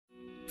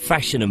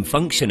Fashion and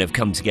function have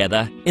come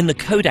together in the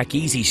Kodak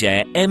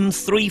EasyShare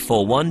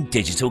M341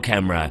 digital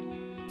camera.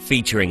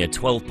 Featuring a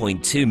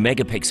 12.2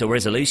 megapixel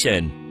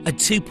resolution, a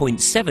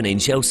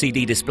 2.7-inch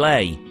LCD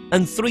display,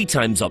 and 3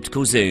 times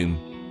optical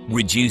zoom.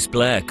 Reduce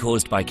blur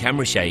caused by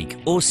camera shake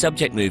or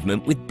subject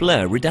movement with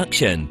blur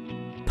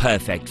reduction.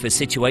 Perfect for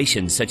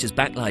situations such as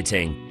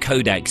backlighting,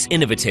 Kodak's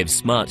innovative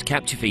smart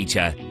capture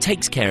feature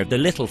takes care of the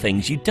little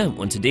things you don't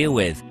want to deal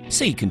with,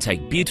 so you can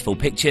take beautiful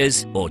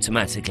pictures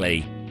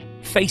automatically.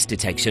 Face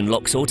detection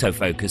locks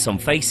autofocus on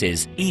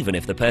faces even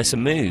if the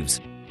person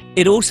moves.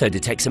 It also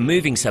detects a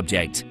moving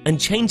subject and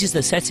changes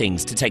the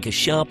settings to take a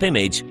sharp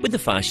image with the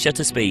fast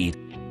shutter speed.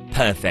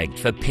 Perfect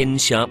for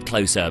pin-sharp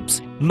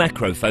close-ups.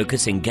 Macro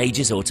focus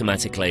engages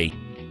automatically.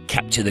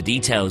 Capture the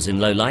details in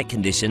low light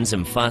conditions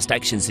and fast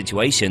action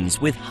situations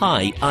with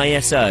high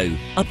ISO,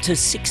 up to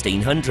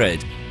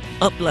 1600.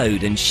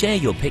 Upload and share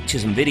your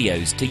pictures and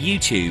videos to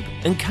YouTube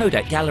and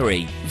Kodak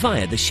Gallery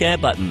via the Share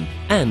button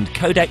and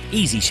Kodak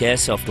EasyShare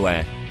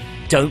software.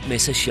 Don't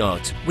miss a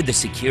shot with the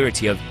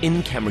security of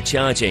in-camera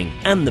charging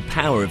and the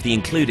power of the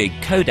included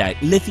Kodak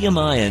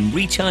lithium-ion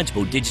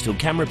rechargeable digital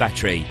camera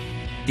battery.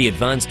 The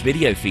advanced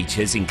video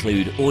features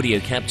include audio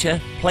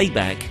capture,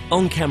 playback,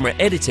 on-camera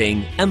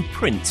editing and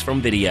prints from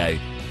video.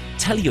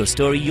 Tell your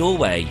story your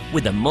way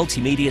with a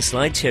multimedia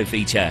slideshow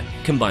feature.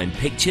 Combine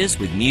pictures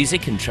with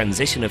music and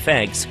transition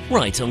effects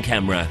right on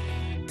camera.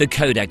 The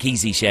Kodak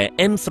EasyShare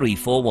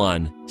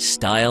M341.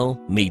 Style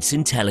meets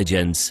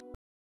intelligence.